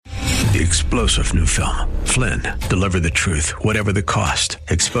The explosive new film, Flynn, deliver the truth, whatever the cost.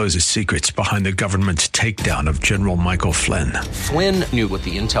 Exposes secrets behind the government's takedown of General Michael Flynn. Flynn knew what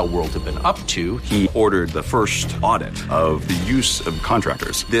the intel world had been up to. He ordered the first audit of the use of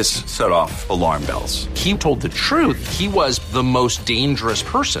contractors. This set off alarm bells. He told the truth. He was the most dangerous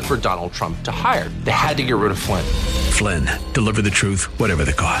person for Donald Trump to hire. They had to get rid of Flynn. Flynn, deliver the truth, whatever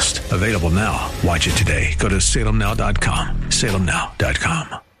the cost. Available now. Watch it today. Go to salemnow.com.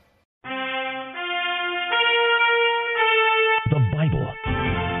 salemnow.com. The Bible,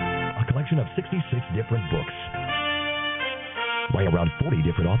 a collection of 66 different books by around 40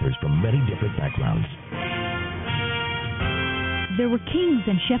 different authors from many different backgrounds. There were kings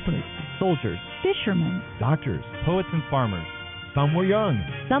and shepherds, soldiers, fishermen, doctors, poets and farmers. Some were young,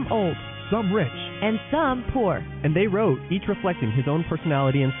 some old, some rich, and some poor. And they wrote, each reflecting his own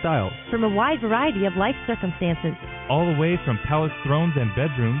personality and style, from a wide variety of life circumstances, all the way from palace thrones and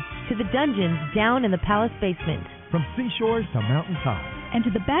bedrooms to the dungeons down in the palace basement, from seashores to mountaintops, and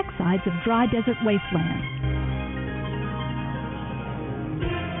to the backsides of dry desert wastelands.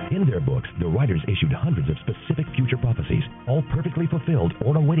 In their books, the writers issued hundreds of specific future prophecies, all perfectly fulfilled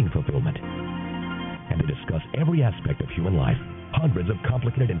or awaiting fulfillment. And they discuss every aspect of human life, hundreds of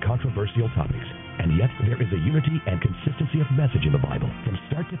complicated and controversial topics. And yet, there is a unity and consistency of message in the Bible, from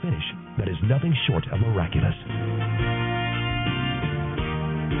start to finish, that is nothing short of miraculous.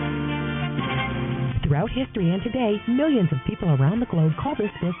 Throughout history and today, millions of people around the globe call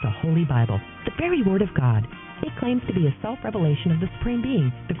this book the Holy Bible, the very Word of God. It claims to be a self-revelation of the Supreme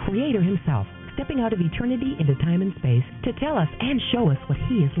Being, the Creator Himself, stepping out of eternity into time and space to tell us and show us what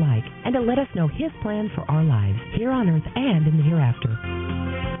He is like, and to let us know His plan for our lives, here on earth and in the hereafter.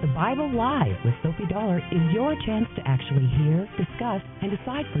 The Bible Live with Sophie Dollar is your chance to actually hear, discuss, and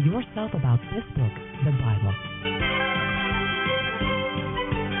decide for yourself about this book, the Bible.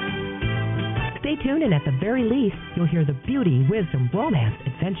 Stay tuned, and at the very least, you'll hear the beauty, wisdom, romance,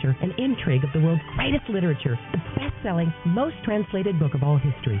 adventure, and intrigue of the world's greatest literature, the best-selling, most translated book of all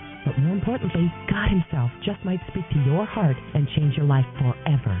history. But more importantly, God Himself just might speak to your heart and change your life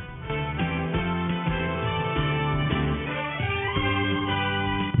forever.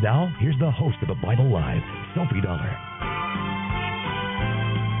 Now, here's the host of the Bible Live, Sophie Dollar.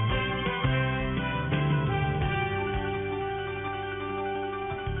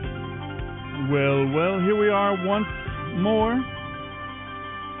 Well, here we are once more,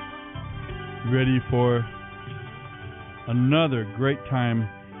 ready for another great time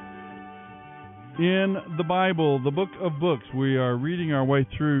in the Bible, the book of books. We are reading our way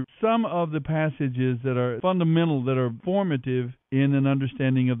through some of the passages that are fundamental, that are formative in an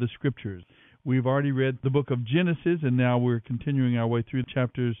understanding of the Scriptures. We've already read the book of Genesis, and now we're continuing our way through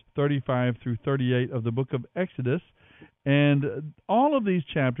chapters 35 through 38 of the book of Exodus. And all of these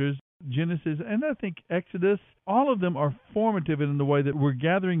chapters, Genesis, and I think Exodus, all of them are formative in the way that we're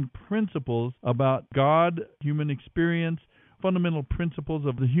gathering principles about God, human experience, fundamental principles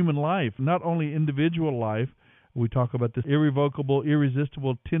of the human life, not only individual life. We talk about this irrevocable,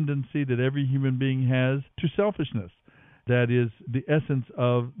 irresistible tendency that every human being has to selfishness. That is the essence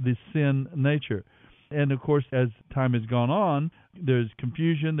of the sin nature. And, of course, as time has gone on, there's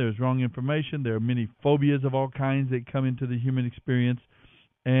confusion, there's wrong information, there are many phobias of all kinds that come into the human experience.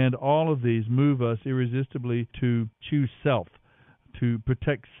 And all of these move us irresistibly to choose self, to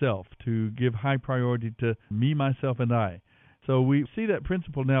protect self, to give high priority to me, myself, and I. So we see that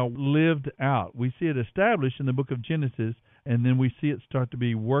principle now lived out. We see it established in the book of Genesis, and then we see it start to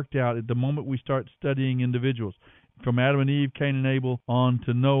be worked out at the moment we start studying individuals. From Adam and Eve, Cain and Abel, on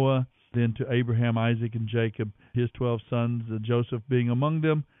to Noah, then to Abraham, Isaac, and Jacob, his 12 sons, Joseph being among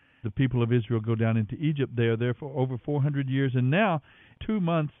them. The people of Israel go down into Egypt. They are there for over 400 years, and now, 2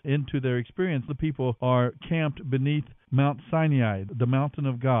 months into their experience, the people are camped beneath Mount Sinai, the mountain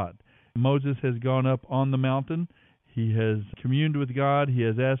of God. Moses has gone up on the mountain. He has communed with God. He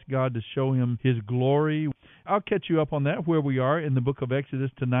has asked God to show him His glory. I'll catch you up on that, where we are in the book of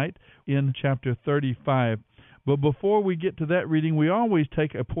Exodus tonight in chapter 35. But before we get to that reading, we always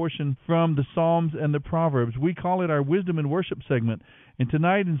take a portion from the Psalms and the Proverbs. We call it our Wisdom and Worship segment. And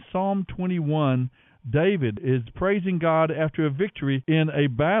tonight in Psalm 21, David is praising God after a victory in a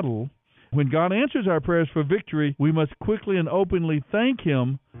battle. When God answers our prayers for victory, we must quickly and openly thank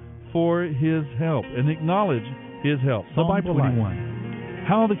Him for His help and acknowledge His help. Psalm 21.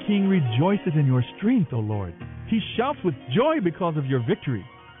 How the king rejoices in your strength, O Lord. He shouts with joy because of your victory.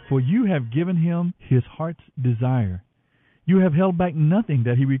 For you have given him his heart's desire. You have held back nothing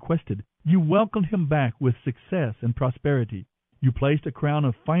that he requested. You welcomed him back with success and prosperity. You placed a crown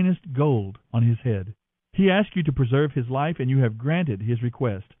of finest gold on his head. He asked you to preserve his life, and you have granted his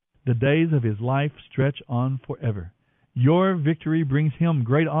request. The days of his life stretch on forever. Your victory brings him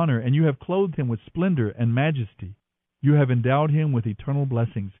great honor, and you have clothed him with splendor and majesty. You have endowed him with eternal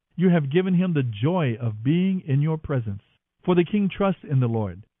blessings. You have given him the joy of being in your presence. For the king trusts in the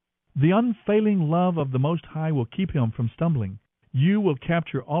Lord. The unfailing love of the Most High will keep him from stumbling. You will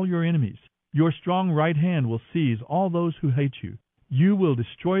capture all your enemies. Your strong right hand will seize all those who hate you. You will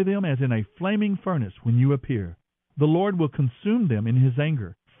destroy them as in a flaming furnace when you appear. The Lord will consume them in his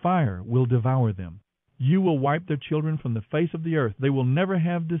anger. Fire will devour them. You will wipe their children from the face of the earth. They will never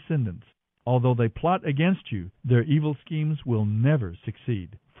have descendants. Although they plot against you, their evil schemes will never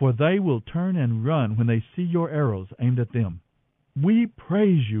succeed. For they will turn and run when they see your arrows aimed at them. We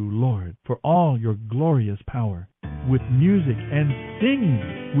praise you, Lord, for all your glorious power. With music and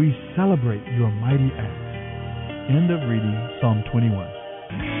singing, we celebrate your mighty acts. End of reading Psalm 21.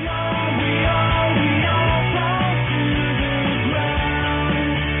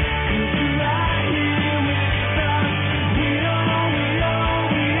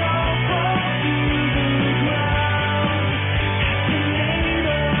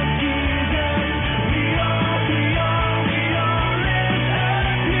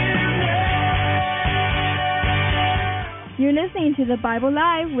 You're listening to the Bible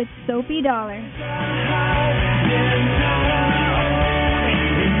Live with Sophie Dollar.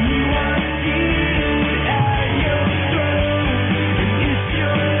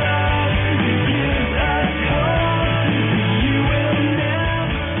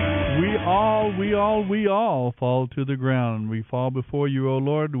 We all fall to the ground. We fall before you, O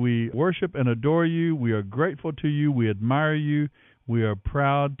Lord. We worship and adore you. We are grateful to you. We admire you. We are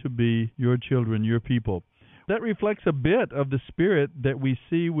proud to be your children, your people. That reflects a bit of the spirit that we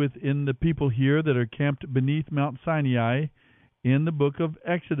see within the people here that are camped beneath Mount Sinai in the book of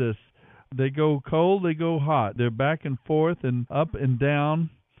Exodus. They go cold, they go hot. They're back and forth and up and down.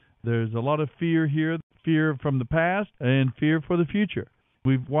 There's a lot of fear here, fear from the past and fear for the future.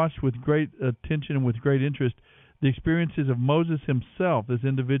 We've watched with great attention and with great interest the experiences of Moses himself, this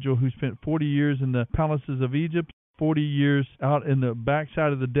individual who spent 40 years in the palaces of Egypt, 40 years out in the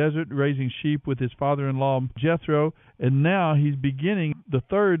backside of the desert raising sheep with his father-in-law Jethro, and now he's beginning the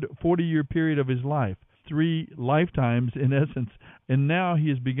third 40-year period of his life, 3 lifetimes in essence, and now he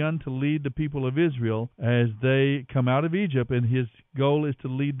has begun to lead the people of Israel as they come out of Egypt, and his goal is to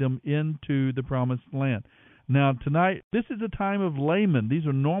lead them into the promised land. Now tonight, this is a time of laymen. These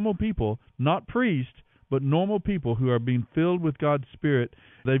are normal people, not priests, but normal people who are being filled with God's Spirit.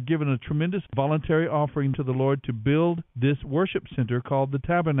 They've given a tremendous voluntary offering to the Lord to build this worship center called the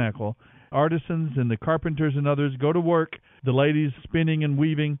Tabernacle. Artisans and the carpenters and others go to work, the ladies spinning and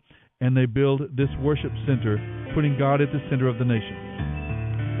weaving, and they build this worship center, putting God at the center of the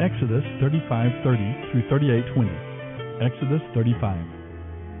nation. Exodus 35:30 through 38:20. Exodus 35.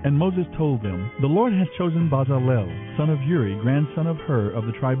 And Moses told them, The Lord has chosen Bezalel, son of Uri, grandson of Hur, of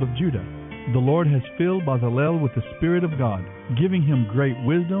the tribe of Judah. The Lord has filled Bezalel with the Spirit of God, giving him great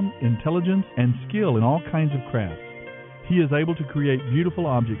wisdom, intelligence, and skill in all kinds of crafts. He is able to create beautiful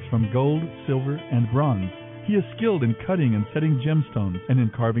objects from gold, silver, and bronze. He is skilled in cutting and setting gemstones and in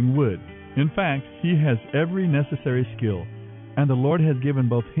carving wood. In fact, he has every necessary skill. And the Lord has given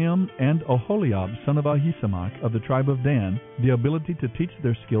both him and Oholiab, son of Ahisamach, of the tribe of Dan, the ability to teach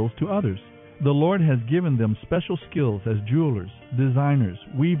their skills to others. The Lord has given them special skills as jewelers, designers,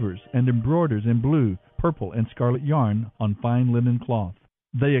 weavers, and embroiders in blue, purple, and scarlet yarn on fine linen cloth.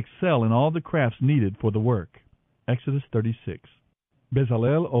 They excel in all the crafts needed for the work. Exodus 36.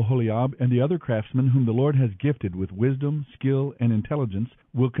 Bezalel, Oholiab, and the other craftsmen whom the Lord has gifted with wisdom, skill, and intelligence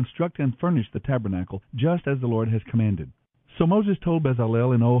will construct and furnish the tabernacle, just as the Lord has commanded. So Moses told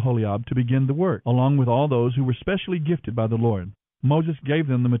Bezalel and Oholiab to begin the work, along with all those who were specially gifted by the Lord. Moses gave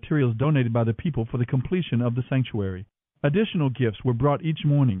them the materials donated by the people for the completion of the sanctuary. Additional gifts were brought each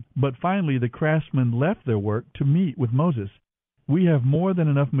morning, but finally the craftsmen left their work to meet with Moses. We have more than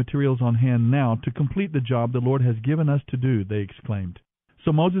enough materials on hand now to complete the job the Lord has given us to do, they exclaimed.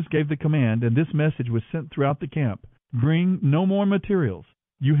 So Moses gave the command, and this message was sent throughout the camp. Bring no more materials.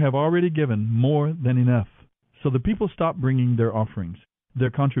 You have already given more than enough. So the people stopped bringing their offerings.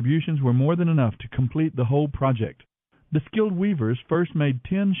 Their contributions were more than enough to complete the whole project. The skilled weavers first made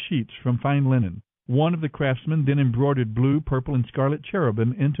 10 sheets from fine linen. One of the craftsmen then embroidered blue, purple, and scarlet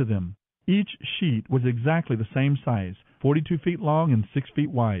cherubim into them. Each sheet was exactly the same size, 42 feet long and 6 feet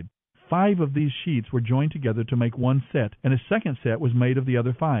wide. 5 of these sheets were joined together to make one set, and a second set was made of the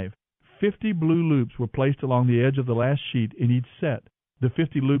other 5. 50 blue loops were placed along the edge of the last sheet in each set. The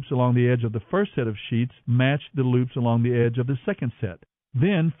 50 loops along the edge of the first set of sheets matched the loops along the edge of the second set.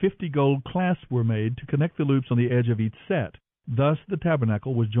 Then 50 gold clasps were made to connect the loops on the edge of each set. Thus the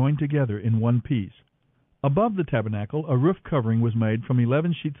tabernacle was joined together in one piece. Above the tabernacle a roof covering was made from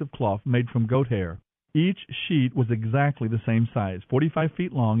 11 sheets of cloth made from goat hair. Each sheet was exactly the same size, 45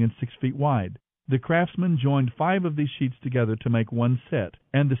 feet long and 6 feet wide. The craftsmen joined 5 of these sheets together to make one set,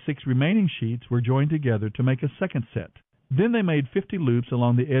 and the 6 remaining sheets were joined together to make a second set. Then they made 50 loops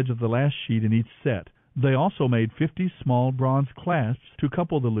along the edge of the last sheet in each set. They also made 50 small bronze clasps to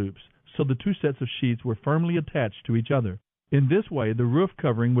couple the loops, so the 2 sets of sheets were firmly attached to each other. In this way, the roof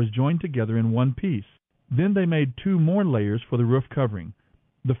covering was joined together in one piece. Then they made 2 more layers for the roof covering.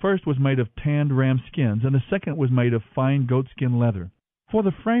 The first was made of tanned ram skins, and the second was made of fine goatskin leather. For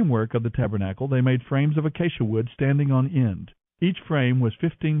the framework of the tabernacle, they made frames of acacia wood standing on end. Each frame was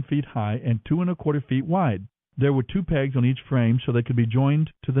 15 feet high and 2 1/4 feet wide. There were 2 pegs on each frame so they could be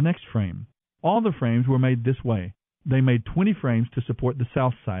joined to the next frame. All the frames were made this way. They made 20 frames to support the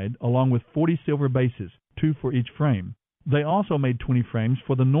south side, along with 40 silver bases, 2 for each frame. They also made 20 frames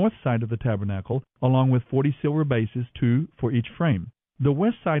for the north side of the tabernacle, along with 40 silver bases, 2 for each frame. The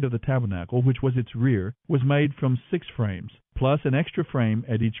west side of the tabernacle, which was its rear, was made from 6 frames, plus an extra frame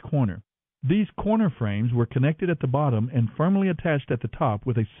at each corner. These corner frames were connected at the bottom and firmly attached at the top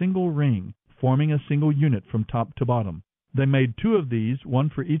with a single ring, forming a single unit from top to bottom. They made 2 of these, 1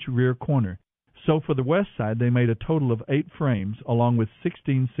 for each rear corner. So for the west side they made a total of 8 frames, along with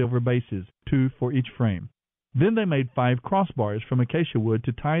 16 silver bases, 2 for each frame. Then they made 5 crossbars from acacia wood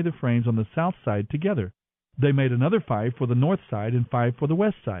to tie the frames on the south side together. They made another 5 for the north side and 5 for the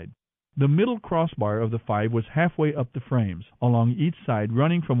west side. The middle crossbar of the 5 was halfway up the frames, along each side,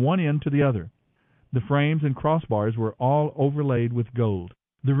 running from one end to the other. The frames and crossbars were all overlaid with gold.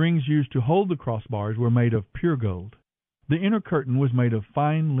 The rings used to hold the crossbars were made of pure gold. The inner curtain was made of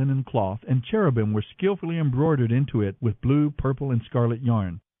fine linen cloth, and cherubim were skillfully embroidered into it with blue, purple, and scarlet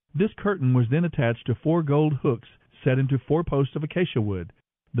yarn. This curtain was then attached to 4 gold hooks set into 4 posts of acacia wood.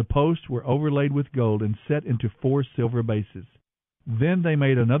 The posts were overlaid with gold and set into 4 silver bases. Then they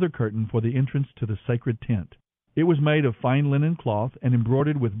made another curtain for the entrance to the sacred tent. It was made of fine linen cloth and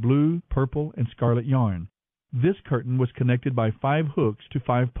embroidered with blue, purple, and scarlet yarn. This curtain was connected by 5 hooks to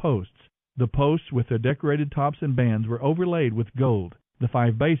 5 posts. The posts with their decorated tops and bands were overlaid with gold. The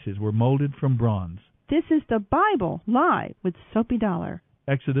 5 bases were molded from bronze. This is the Bible Live with Soapy Dollar.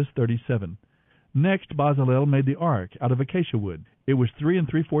 Exodus 37. Next, Bezalel made the ark out of acacia wood. It was 3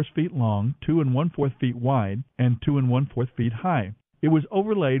 3/4 feet long, 2 1/4 feet wide, and 2 1/4 feet high. It was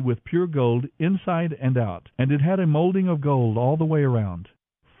overlaid with pure gold inside and out, and it had a molding of gold all the way around.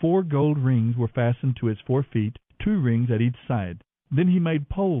 4 gold rings were fastened to its 4 feet, 2 rings at each side. Then he made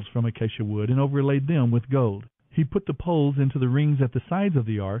poles from acacia wood and overlaid them with gold. He put the poles into the rings at the sides of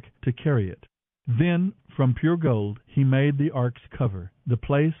the ark to carry it. Then, from pure gold, he made the ark's cover, the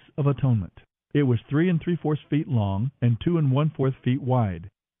place of atonement. It was 3 3/4 feet long and 2 1/4 feet wide.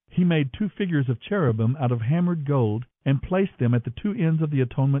 He made 2 figures of cherubim out of hammered gold and placed them at the 2 ends of the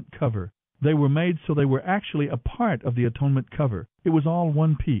atonement cover. They were made so they were actually a part of the atonement cover. It was all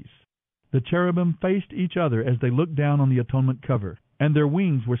one piece. The cherubim faced each other as they looked down on the atonement cover, and their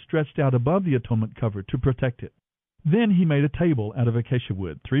wings were stretched out above the atonement cover to protect it. Then he made a table out of acacia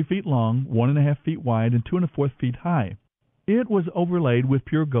wood, 3 feet long, 1 1/2 feet wide, and 2 1/4 feet high. It was overlaid with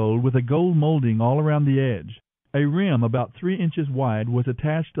pure gold with a gold molding all around the edge. A rim about 3 inches wide was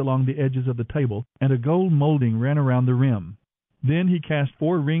attached along the edges of the table, and a gold molding ran around the rim. Then he cast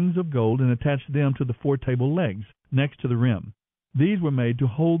 4 rings of gold and attached them to the 4 table legs next to the rim. These were made to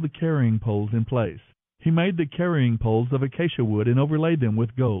hold the carrying poles in place. He made the carrying poles of acacia wood and overlaid them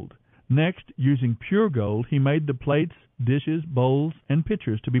with gold. Next, using pure gold, he made the plates, dishes, bowls, and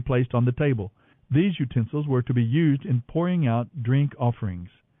pitchers to be placed on the table. These utensils were to be used in pouring out drink offerings.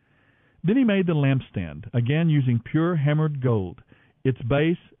 Then he made the lampstand, again using pure hammered gold. Its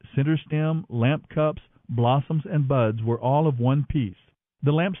base, center stem, lamp cups, blossoms, and buds were all of one piece.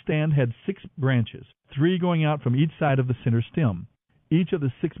 The lampstand had 6 branches, 3 going out from each side of the center stem. Each of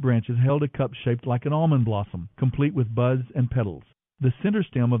the 6 branches held a cup shaped like an almond blossom, complete with buds and petals. The center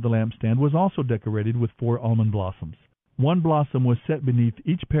stem of the lampstand was also decorated with 4 almond blossoms. 1 blossom was set beneath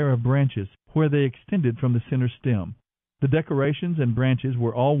each pair of branches where they extended from the center stem. The decorations and branches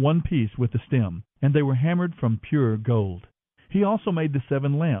were all one piece with the stem, and they were hammered from pure gold. He also made the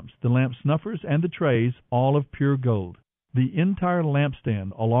 7 lamps, the lamp snuffers, and the trays, all of pure gold. The entire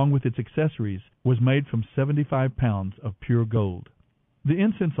lampstand, along with its accessories, was made from 75 pounds of pure gold. The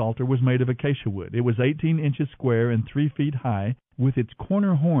incense altar was made of acacia wood. It was 18 inches square and 3 feet high, with its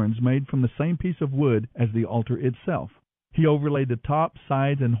corner horns made from the same piece of wood as the altar itself. He overlaid the top,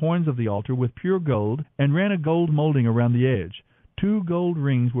 sides, and horns of the altar with pure gold and ran a gold molding around the edge. 2 gold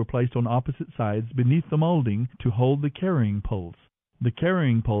rings were placed on opposite sides beneath the molding to hold the carrying poles. The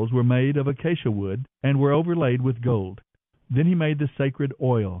carrying poles were made of acacia wood and were overlaid with gold. Then he made the sacred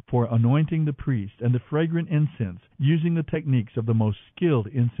oil for anointing the priest and the fragrant incense, using the techniques of the most skilled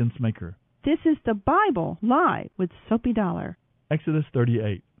incense maker. This is the Bible Live with Soapy Dollar. Exodus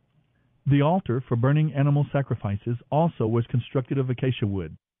 38. The altar for burning animal sacrifices also was constructed of acacia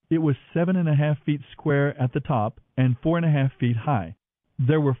wood. It was 7.5 feet square at the top and 4.5 feet high.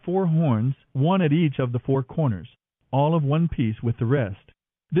 There were 4 horns, one at each of the 4 corners, all of one piece with the rest.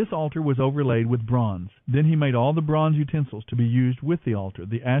 This altar was overlaid with bronze. Then he made all the bronze utensils to be used with the altar,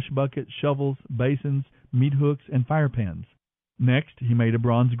 the ash bucket, shovels, basins, meat hooks, and fire pans. Next, he made a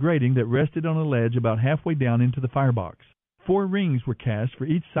bronze grating that rested on a ledge about halfway down into the firebox. 4 rings were cast for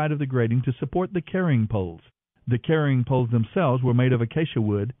each side of the grating to support the carrying poles. The carrying poles themselves were made of acacia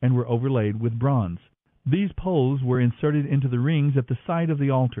wood and were overlaid with bronze. These poles were inserted into the rings at the side of the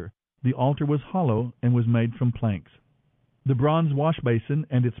altar. The altar was hollow and was made from planks. The bronze wash basin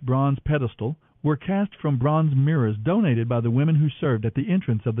and its bronze pedestal were cast from bronze mirrors donated by the women who served at the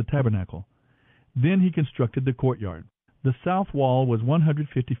entrance of the tabernacle. Then he constructed the courtyard. The south wall was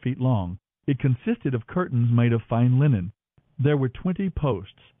 150 feet long. It consisted of curtains made of fine linen. There were 20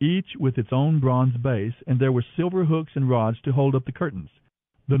 posts, each with its own bronze base, and there were silver hooks and rods to hold up the curtains.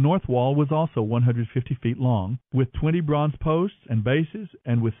 The north wall was also 150 feet long, with 20 bronze posts and bases,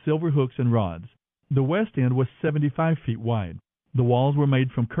 and with silver hooks and rods. The west end was 75 feet wide. The walls were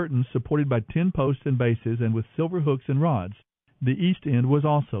made from curtains supported by 10 posts and bases and with silver hooks and rods. The east end was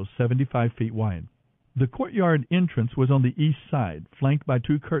also 75 feet wide. The courtyard entrance was on the east side, flanked by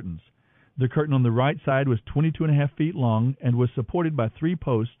 2 curtains. The curtain on the right side was 22.5 feet long and was supported by 3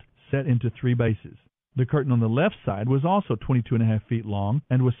 posts set into 3 bases. The curtain on the left side was also 22.5 feet long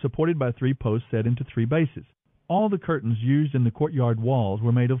and was supported by 3 posts set into 3 bases. All the curtains used in the courtyard walls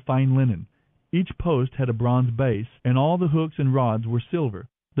were made of fine linen. Each post had a bronze base, and all the hooks and rods were silver.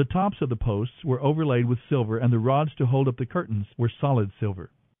 The tops of the posts were overlaid with silver, and the rods to hold up the curtains were solid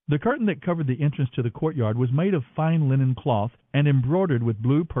silver. The curtain that covered the entrance to the courtyard was made of fine linen cloth and embroidered with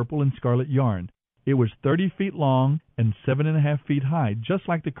blue, purple, and scarlet yarn. It was 30 feet long and 7.5 feet high, just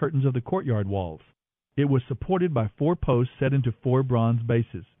like the curtains of the courtyard walls. It was supported by 4 posts set into 4 bronze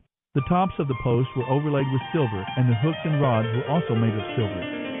bases. The tops of the posts were overlaid with silver, and the hooks and rods were also made of silver.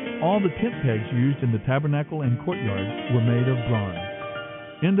 All the tent pegs used in the tabernacle and courtyard were made of bronze.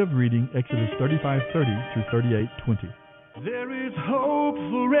 End of reading Exodus 35:30 through 38:20. There is hope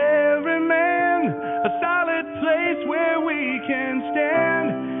for every man, a solid place where we can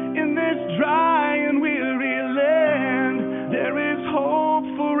stand in this dry and weary land. There is hope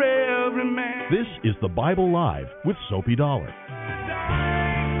for every man. This is the Bible Live with Soapy Dollar.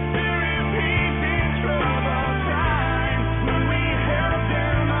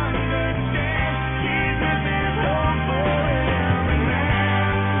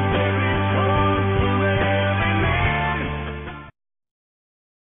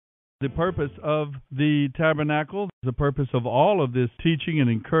 The purpose of the tabernacle, the purpose of all of this teaching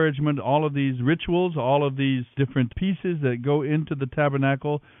and encouragement, all of these rituals, all of these different pieces that go into the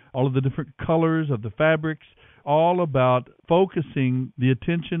tabernacle, all of the different colors of the fabrics, all about focusing the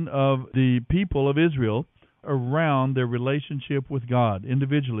attention of the people of Israel around their relationship with God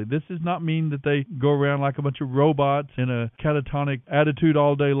individually. This does not mean that they go around like a bunch of robots in a catatonic attitude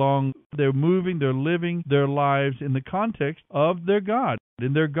all day long. They're moving, they're living their lives in the context of their God.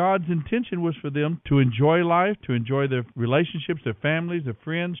 And their God's intention was for them to enjoy life, to enjoy their relationships, their families, their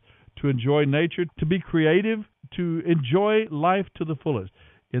friends, to enjoy nature, to be creative, to enjoy life to the fullest.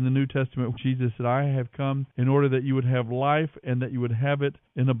 In the New Testament, Jesus said, I have come in order that you would have life and that you would have it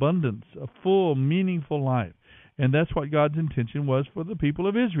in abundance, a full, meaningful life. And that's what God's intention was for the people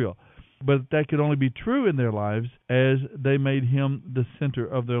of Israel. But that could only be true in their lives as they made him the center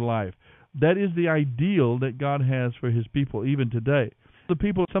of their life. That is the ideal that God has for his people even today. The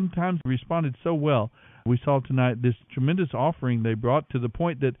people sometimes responded so well. We saw tonight this tremendous offering they brought to the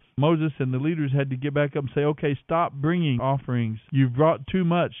point that Moses and the leaders had to get back up and say, okay, stop bringing offerings. You've brought too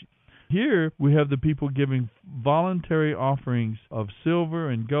much. Here we have the people giving voluntary offerings of silver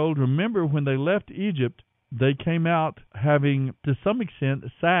and gold. Remember, when they left Egypt, they came out having, to some extent,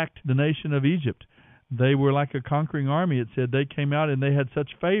 sacked the nation of Egypt. They were like a conquering army. It said they came out and they had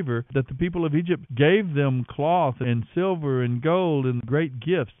such favor that the people of Egypt gave them cloth and silver and gold and great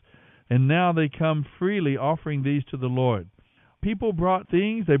gifts. And now they come freely offering these to the Lord. People brought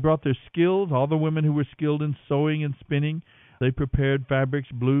things. They brought their skills. All the women who were skilled in sewing and spinning, they prepared fabrics,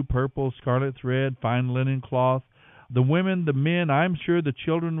 blue, purple, scarlet thread, fine linen cloth. The women, the men, I'm sure the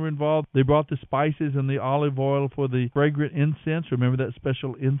children were involved. They brought the spices and the olive oil for the fragrant incense. Remember that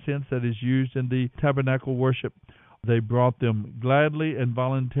special incense that is used in the tabernacle worship? They brought them gladly and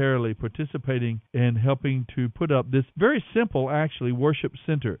voluntarily, participating and helping to put up this very simple, actually, worship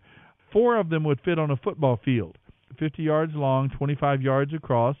center. 4 of them would fit on a football field, 50 yards long, 25 yards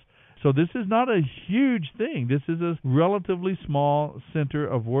across. So this is not a huge thing. This is a relatively small center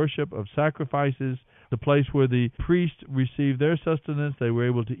of worship, of sacrifices, the place where the priests received their sustenance. They were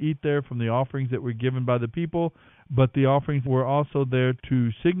able to eat there from the offerings that were given by the people, but the offerings were also there to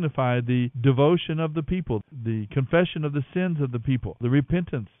signify the devotion of the people, the confession of the sins of the people, the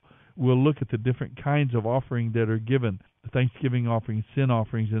repentance. We'll look at the different kinds of offering that are given, the thanksgiving offerings, sin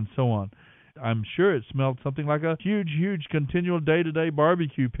offerings, and so on. I'm sure it smelled something like a huge, continual day-to-day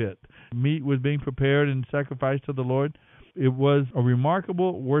barbecue pit. Meat was being prepared and sacrificed to the Lord. It was a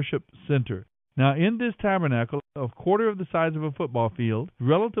remarkable worship center. Now, in this tabernacle, a quarter of the size of a football field,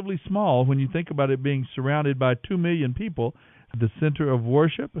 relatively small when you think about it being surrounded by 2 million people, the center of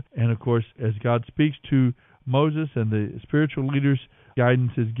worship. And, of course, as God speaks to Moses and the spiritual leaders,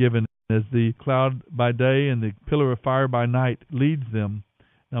 guidance is given as the cloud by day and the pillar of fire by night leads them.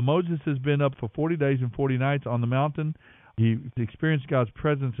 Now, Moses has been up for 40 days and 40 nights on the mountain. He experienced God's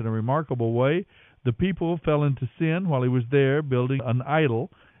presence in a remarkable way. The people fell into sin while he was there building an idol.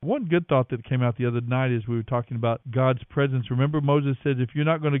 One good thought that came out the other night as we were talking about God's presence. Remember, Moses said, if you're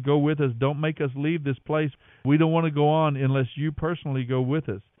not going to go with us, don't make us leave this place. We don't want to go on unless you personally go with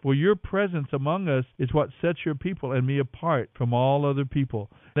us. For your presence among us is what sets your people and me apart from all other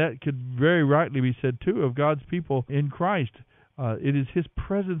people. That could very rightly be said, too, of God's people in Christ. It is His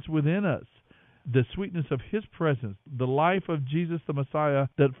presence within us, the sweetness of His presence, the life of Jesus the Messiah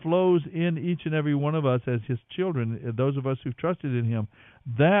that flows in each and every one of us as His children, those of us who've trusted in Him.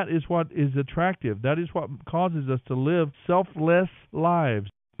 That is what is attractive. That is what causes us to live selfless lives,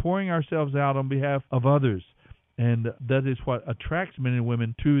 pouring ourselves out on behalf of others. And that is what attracts men and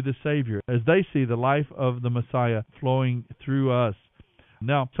women to the Savior, as they see the life of the Messiah flowing through us.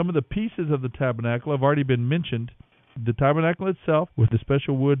 Now, some of the pieces of the tabernacle have already been mentioned. The tabernacle itself, with the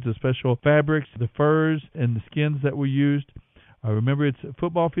special woods, the special fabrics, the furs, and the skins that were used. Remember, it's a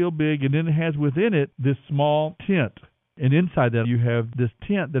football field big, and then it has within it this small tent. And inside that, you have this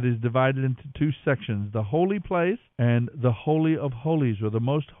tent that is divided into 2 sections, the holy place and the Holy of Holies, or the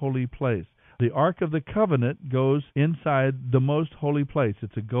most holy place. The Ark of the Covenant goes inside the most holy place.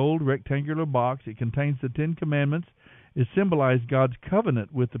 It's a gold rectangular box. It contains the 10 Commandments. It symbolized God's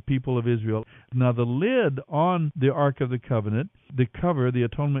covenant with the people of Israel. Now, the lid on the Ark of the Covenant, the cover, the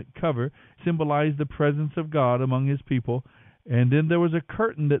atonement cover, symbolized the presence of God among His people. And then there was a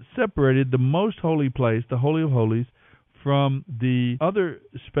curtain that separated the most holy place, the Holy of Holies, from the other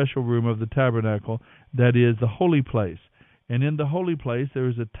special room of the tabernacle, that is the holy place. And in the holy place, there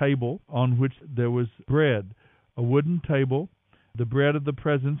was a table on which there was bread, a wooden table. The bread of the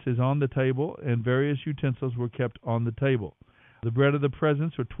presence is on the table, and various utensils were kept on the table. The bread of the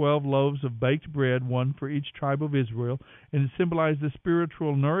presence were 12 loaves of baked bread, one for each tribe of Israel, and it symbolized the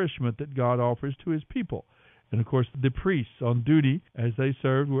spiritual nourishment that God offers to His people. And, of course, the priests on duty, as they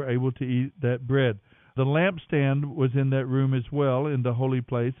served, were able to eat that bread. The lampstand was in that room as well, in the holy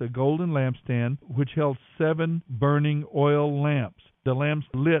place, a golden lampstand which held 7 burning oil lamps. The lamps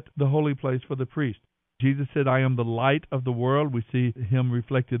lit the holy place for the priest. Jesus said, I am the light of the world. We see Him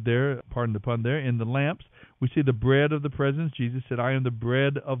reflected there, pardon the pun there, in the lamps. We see the bread of the presence. Jesus said, I am the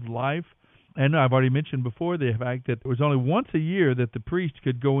bread of life. And I've already mentioned before the fact that it was only once a year that the priest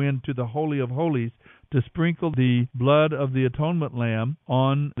could go into the Holy of Holies to sprinkle the blood of the atonement lamb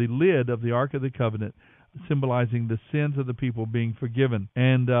on the lid of the Ark of the Covenant, symbolizing the sins of the people being forgiven.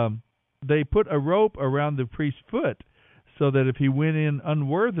 And they put a rope around the priest's foot so that if he went in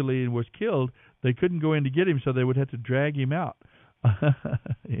unworthily and was killed, they couldn't go in to get him, so they would have to drag him out.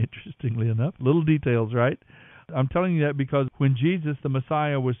 Interestingly enough. Little details, right? I'm telling you that because when Jesus, the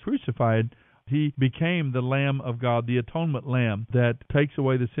Messiah, was crucified, He became the Lamb of God, the atonement lamb that takes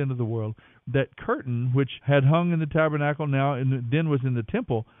away the sin of the world. That curtain, which had hung in the tabernacle now and then was in the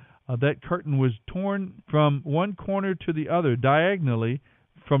temple, that curtain was torn from one corner to the other, diagonally,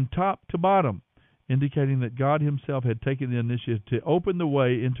 from top to bottom, indicating that God Himself had taken the initiative to open the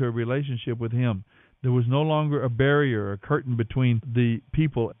way into a relationship with Him. There was no longer a barrier, a curtain between the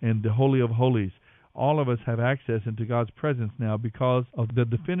people and the Holy of Holies. All of us have access into God's presence now because of the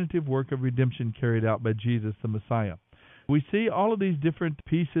definitive work of redemption carried out by Jesus the Messiah. We see all of these different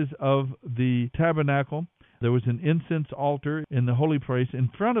pieces of the tabernacle. There was an incense altar in the holy place in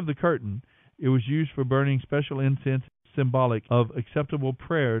front of the curtain. It was used for burning special incense, symbolic of acceptable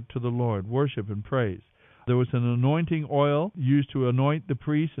prayer to the Lord, worship and praise. There was an anointing oil used to anoint the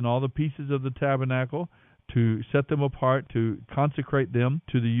priests and all the pieces of the tabernacle, to set them apart, to consecrate them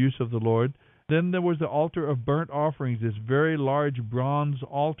to the use of the Lord. Then there was the altar of burnt offerings, this very large bronze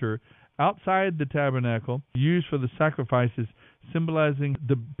altar outside the tabernacle, used for the sacrifices, symbolizing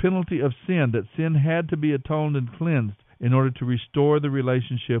the penalty of sin, that sin had to be atoned and cleansed in order to restore the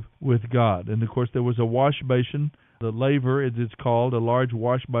relationship with God. And, of course, there was a wash basin, the laver, as it's called, a large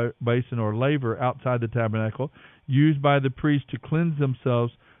wash basin or laver outside the tabernacle, used by the priests to cleanse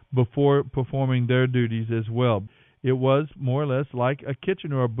themselves before performing their duties as well. It was more or less like a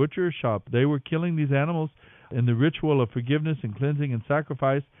kitchen or a butcher shop. They were killing these animals in the ritual of forgiveness and cleansing and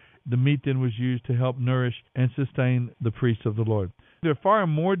sacrifice. The meat then was used to help nourish and sustain the priests of the Lord. There are far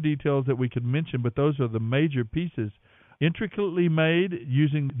more details that we could mention, but those are the major pieces. Intricately made,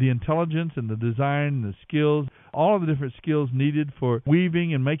 using the intelligence and the design and the skills, all of the different skills needed for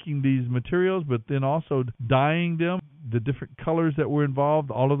weaving and making these materials, but then also dyeing them, the different colors that were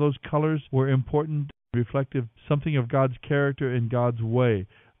involved. All of those colors were important, reflective something of God's character and God's way,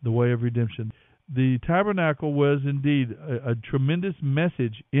 the way of redemption. The tabernacle was indeed a tremendous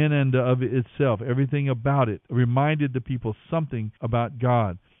message in and of itself. Everything about it reminded the people something about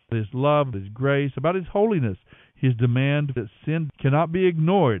God, His love, His grace, about His holiness, His demand that sin cannot be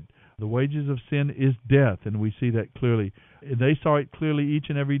ignored. The wages of sin is death, and we see that clearly. They saw it clearly each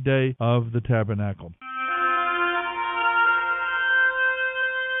and every day of the tabernacle.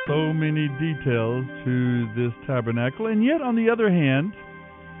 So many details to this tabernacle, and yet on the other hand,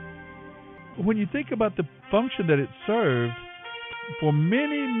 when you think about the function that it served, for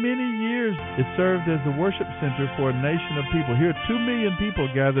many, many years it served as the worship center for a nation of people. Here, 2 million people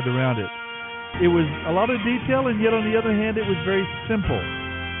gathered around it. It was a lot of detail, and yet on the other hand, it was very simple.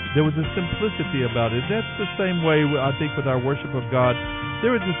 There was a simplicity about it. That's the same way, I think, with our worship of God.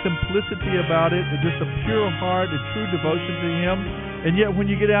 There is a simplicity about it, just a pure heart, a true devotion to Him. And yet when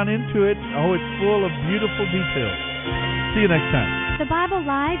you get down into it, it's full of beautiful details. See you next time. The Bible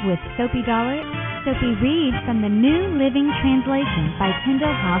Live with Soapy Dollar. Soapy reads from the New Living Translation by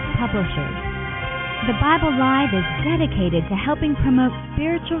Tyndale House Publishers. The Bible Live is dedicated to helping promote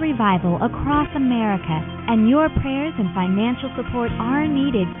spiritual revival across America, and your prayers and financial support are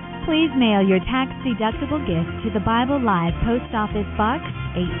needed. Please mail your tax-deductible gift to the Bible Live Post Office Box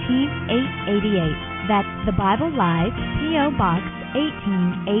 18888. That's the Bible Live, P.O. Box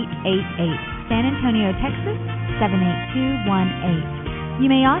 18888, San Antonio, Texas 78218. You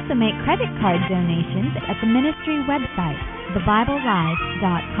may also make credit card donations at the ministry website,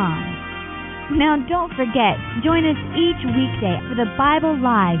 thebiblelive.com. Now don't forget, join us each weekday for the Bible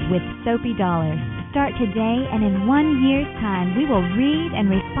Live with Soapy Dollar. Start today, and in 1 year's time, we will read and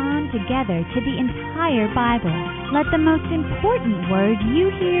respond together to the entire Bible. Let the most important word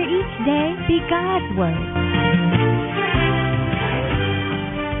you hear each day be God's Word.